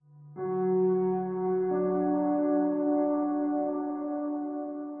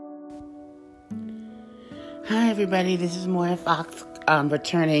Hi everybody, this is Moya Fox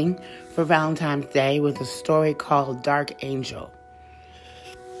returning for Valentine's Day with a story called Dark Angel.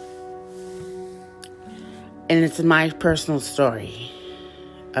 And it's my personal story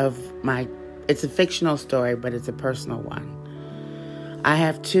it's a fictional story, but it's a personal one. I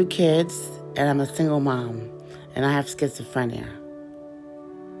have 2 kids and I'm a single mom and I have schizophrenia.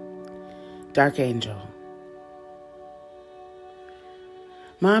 Dark Angel.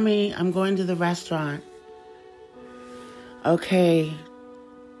 Mommy, I'm going to the restaurant. Okay,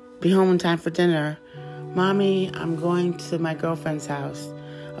 be home in time for dinner. Mommy, I'm going to my girlfriend's house.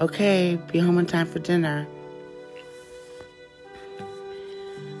 Okay, be home in time for dinner.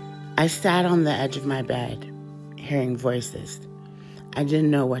 I sat on the edge of my bed, hearing voices. I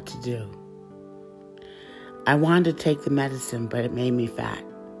didn't know what to do. I wanted to take the medicine, but it made me fat.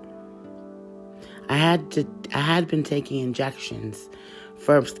 I had been taking injections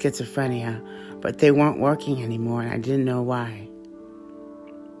for schizophrenia, but they weren't working anymore, and I didn't know why.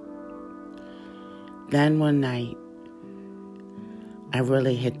 Then one night, I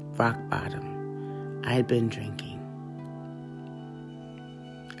really hit rock bottom. I had been drinking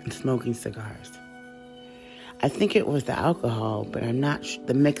and smoking cigars. I think it was the alcohol, but I'm not sure,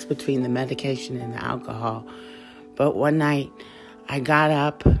 the mix between the medication and the alcohol. But one night, I got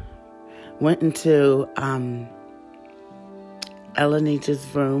up, went into Elenita's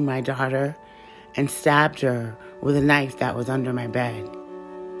room, my daughter, and stabbed her with a knife that was under my bed.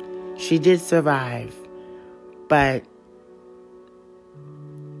 She did survive, but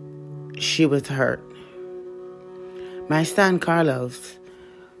she was hurt. My son, Carlos,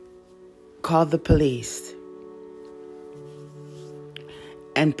 called the police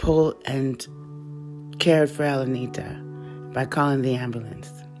and cared for Elenita by calling the ambulance.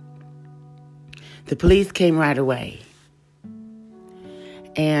 The police came right away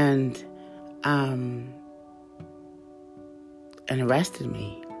and arrested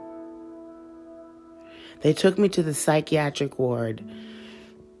me. They took me to the psychiatric ward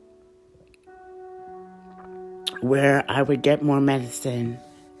where I would get more medicine,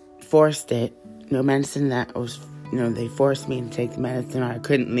 medicine that was, they forced me to take the medicine or I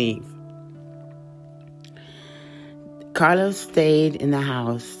couldn't leave. Carlos stayed in the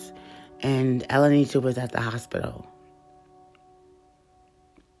house and Elenita was at the hospital.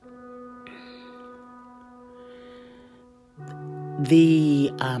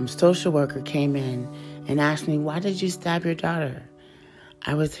 The social worker came in and asked me, "Why did you stab your daughter?"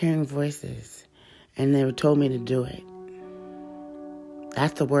 I was hearing voices, and they told me to do it.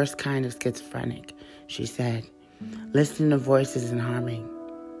 That's the worst kind of schizophrenic, she said. Listening to voices and harming.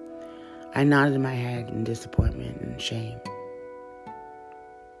 I nodded my head in disappointment and shame.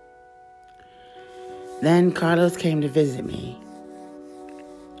 Then Carlos came to visit me,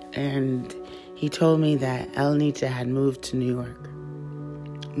 and he told me that Elenita had moved to New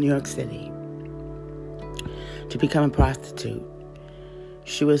York City, to become a prostitute.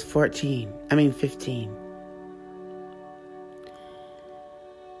 She was 15.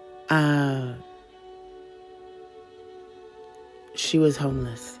 She was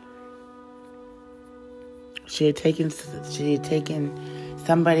homeless. She had taken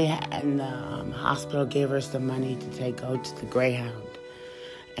somebody in the hospital gave her some money to go to the Greyhound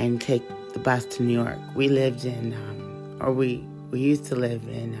and take the bus to New York. We lived in, we used to live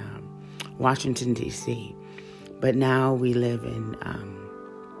in Washington, D.C., but now we live in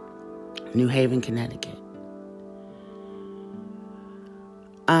New Haven, Connecticut.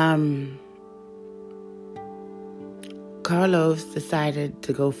 Carlos decided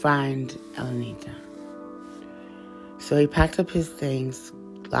to go find Elenita. So he packed up his things,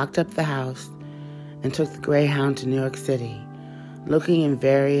 locked up the house, and took the Greyhound to New York City, looking in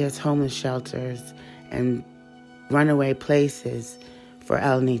various homeless shelters and runaway places for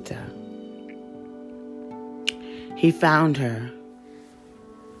Elenita. He found her.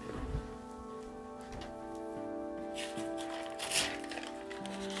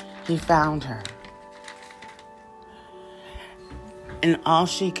 And all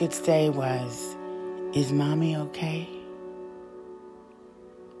she could say was, "Is Mommy okay?"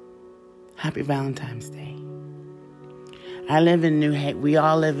 Happy Valentine's Day. We all live in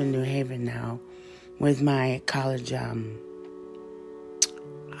New Haven now with my college,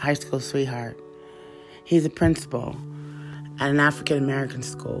 high school sweetheart. He's a principal at an African American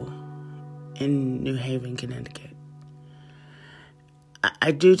school in New Haven, Connecticut.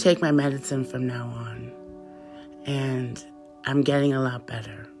 I do take my medicine from now on, and I'm getting a lot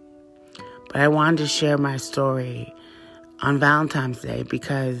better. But I wanted to share my story on Valentine's Day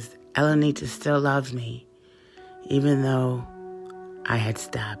because Elenita still loves me, even though I had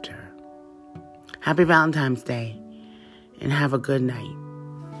stabbed her. Happy Valentine's Day, and have a good night.